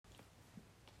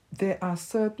there are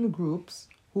certain groups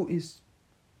who is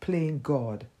playing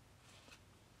God.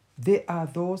 They are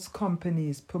those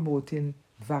companies promoting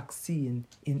vaccine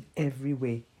in every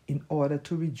way in order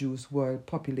to reduce world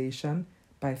population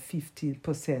by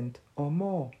 15% or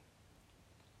more.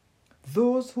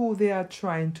 Those who they are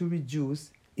trying to reduce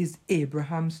is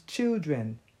Abraham's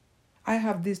children. I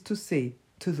have this to say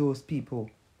to those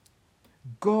people.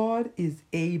 God is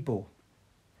able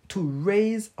to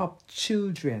raise up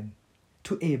children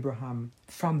to Abraham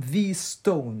from these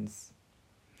stones.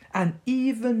 And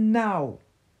even now,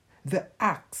 the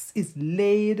axe is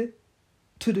laid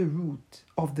to the root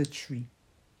of the tree.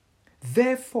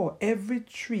 Therefore, every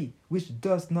tree which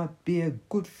does not bear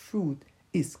good fruit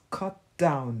is cut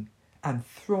down and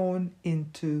thrown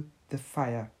into the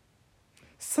fire.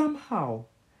 Somehow,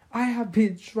 I have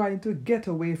been trying to get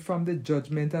away from the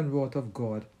judgment and wrath of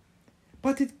God,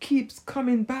 but it keeps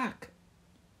coming back.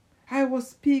 I was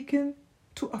speaking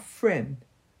to a friend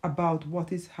about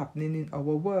what is happening in our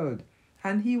world,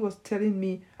 and he was telling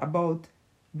me about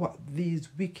what these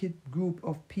wicked group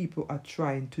of people are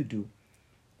trying to do.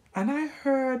 And I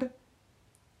heard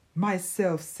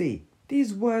myself say,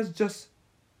 these words just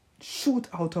shoot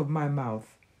out of my mouth.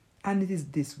 And it is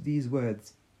these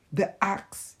words. The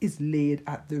axe is laid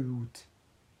at the root.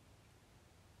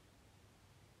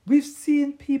 We've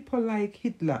seen people like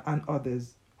Hitler and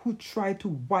others who try to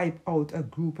wipe out a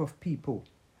group of people.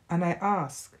 And I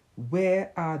ask,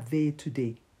 where are they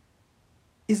today?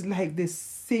 It's like they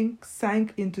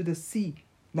sank into the sea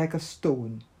like a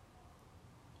stone.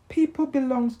 People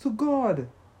belong to God.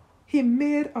 He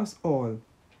made us all.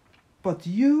 But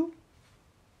you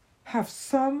have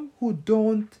some who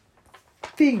don't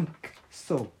think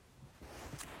so.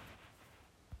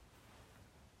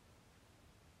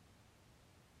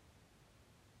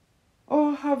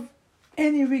 Or have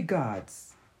any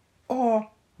regards or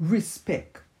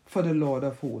respect for the Lord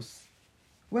of hosts.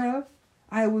 Well,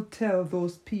 I will tell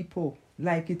those people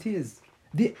like it is.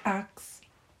 The axe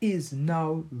is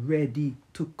now ready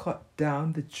to cut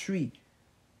down the tree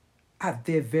at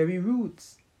their very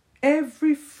roots.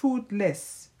 Every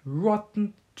fruitless,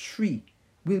 rotten tree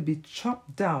will be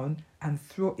chopped down and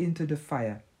thrown into the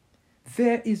fire.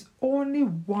 There is only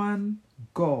one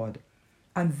God,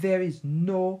 and there is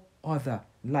no other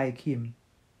like him.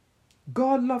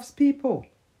 God loves people.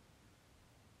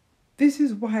 This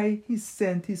is why he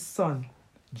sent his Son,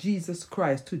 Jesus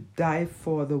Christ, to die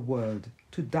for the world,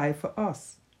 to die for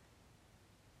us,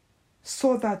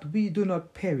 so that we do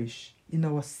not perish in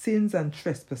our sins and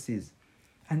trespasses.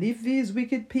 And if these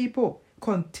wicked people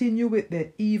continue with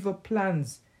their evil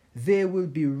plans, they will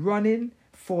be running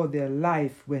for their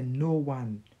life when no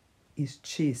one is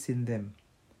chasing them.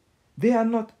 They are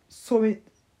not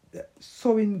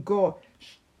serving God,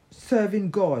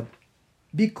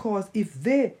 because if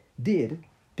they did,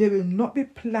 they will not be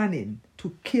planning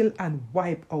to kill and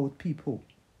wipe out people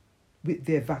with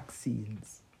their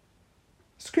vaccines.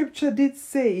 Scripture did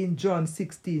say in John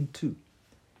 16:2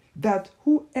 that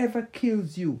whoever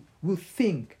kills you will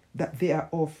think that they are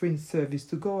offering service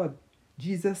to God.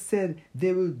 Jesus said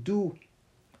they will do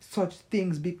such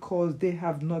things because they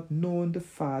have not known the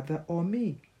Father or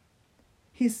me.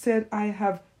 He said, I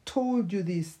have told you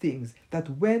these things, that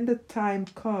when the time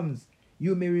comes,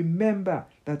 you may remember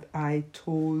that I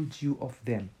told you of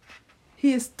them.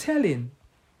 He is telling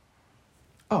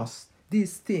us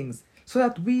these things so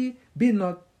that we be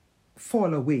not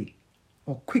fall away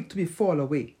or quick to be fall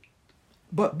away,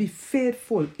 but be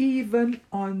faithful even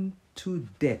unto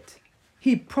death.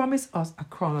 He promised us a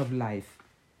crown of life.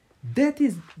 Death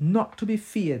is not to be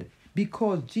feared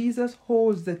because Jesus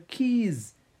holds the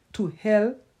keys to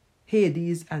hell,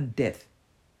 Hades, and death.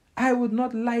 I would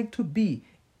not like to be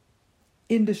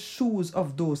in the shoes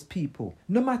of those people,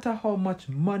 no matter how much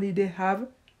money they have,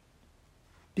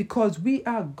 because we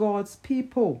are God's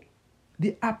people,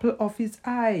 the apple of his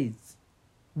eyes.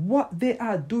 What they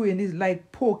are doing is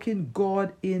like poking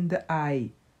God in the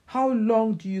eye. How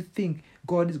long do you think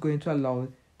God is going to allow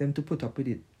them to put up with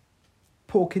it?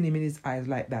 Poking him in his eyes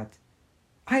like that.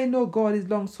 I know God is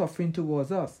long-suffering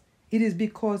towards us. It is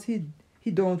because he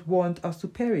don't want us to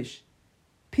perish.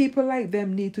 People like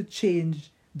them need to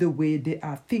change the way they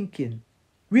are thinking.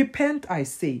 Repent, I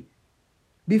say,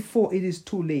 before it is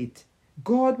too late.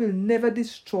 God will never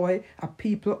destroy a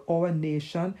people or a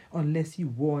nation unless he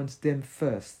warns them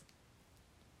first.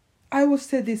 I will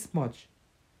say this much.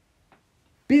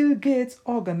 Bill Gates'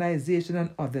 organization and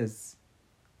others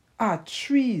are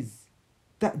trees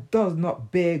that does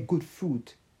not bear good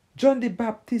fruit. John the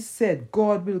Baptist said,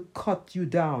 God will cut you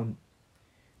down.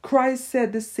 Christ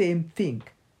said the same thing.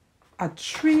 A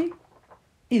tree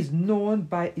is known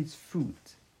by its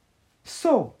fruit.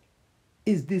 So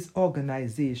is this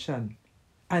organization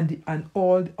and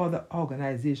all the other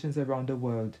organizations around the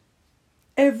world.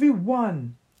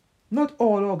 Everyone, not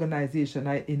all organizations,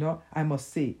 I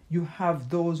must say, you have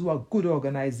those who are good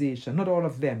organizations, not all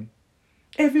of them.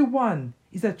 Everyone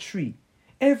is a tree.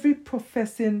 Every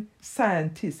professing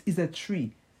scientist is a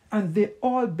tree, and they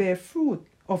all bear fruit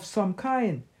of some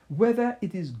kind, whether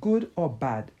it is good or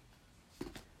bad.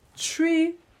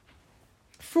 Tree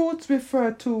fruits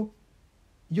refer to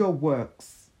your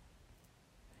works.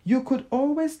 You could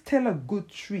always tell a good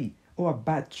tree or a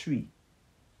bad tree.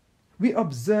 We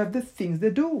observe the things they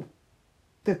do,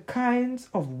 the kinds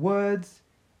of words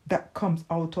that comes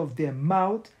out of their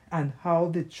mouth, and how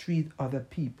they treat other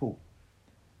people.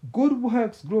 Good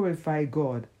works glorify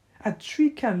God. A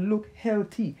tree can look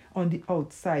healthy on the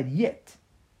outside, yet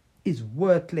is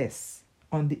worthless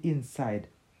on the inside.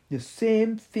 The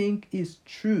same thing is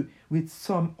true with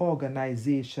some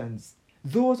organizations.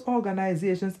 Those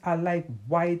organizations are like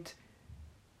white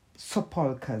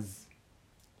sepulchres,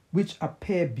 which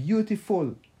appear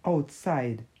beautiful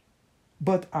outside,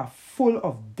 but are full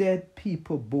of dead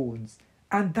people bones.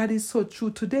 And that is so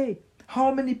true today.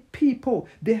 How many people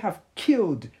they have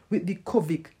killed with the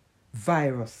COVID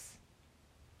virus?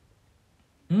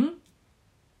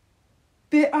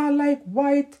 They are like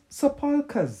white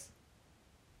sepulchres,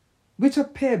 which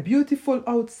appear beautiful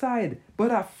outside,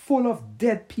 but are full of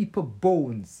dead people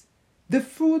bones. The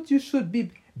fruit you should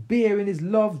be bearing is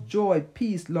love, joy,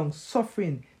 peace,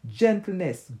 long-suffering,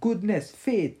 gentleness, goodness,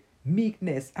 faith,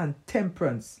 meekness, and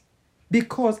temperance.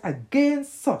 Because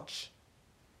against such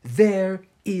there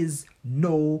is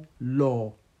no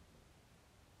law.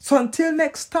 So until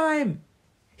next time,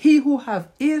 he who have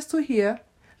ears to hear,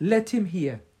 let him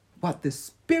hear what the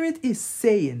Spirit is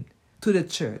saying to the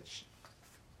church.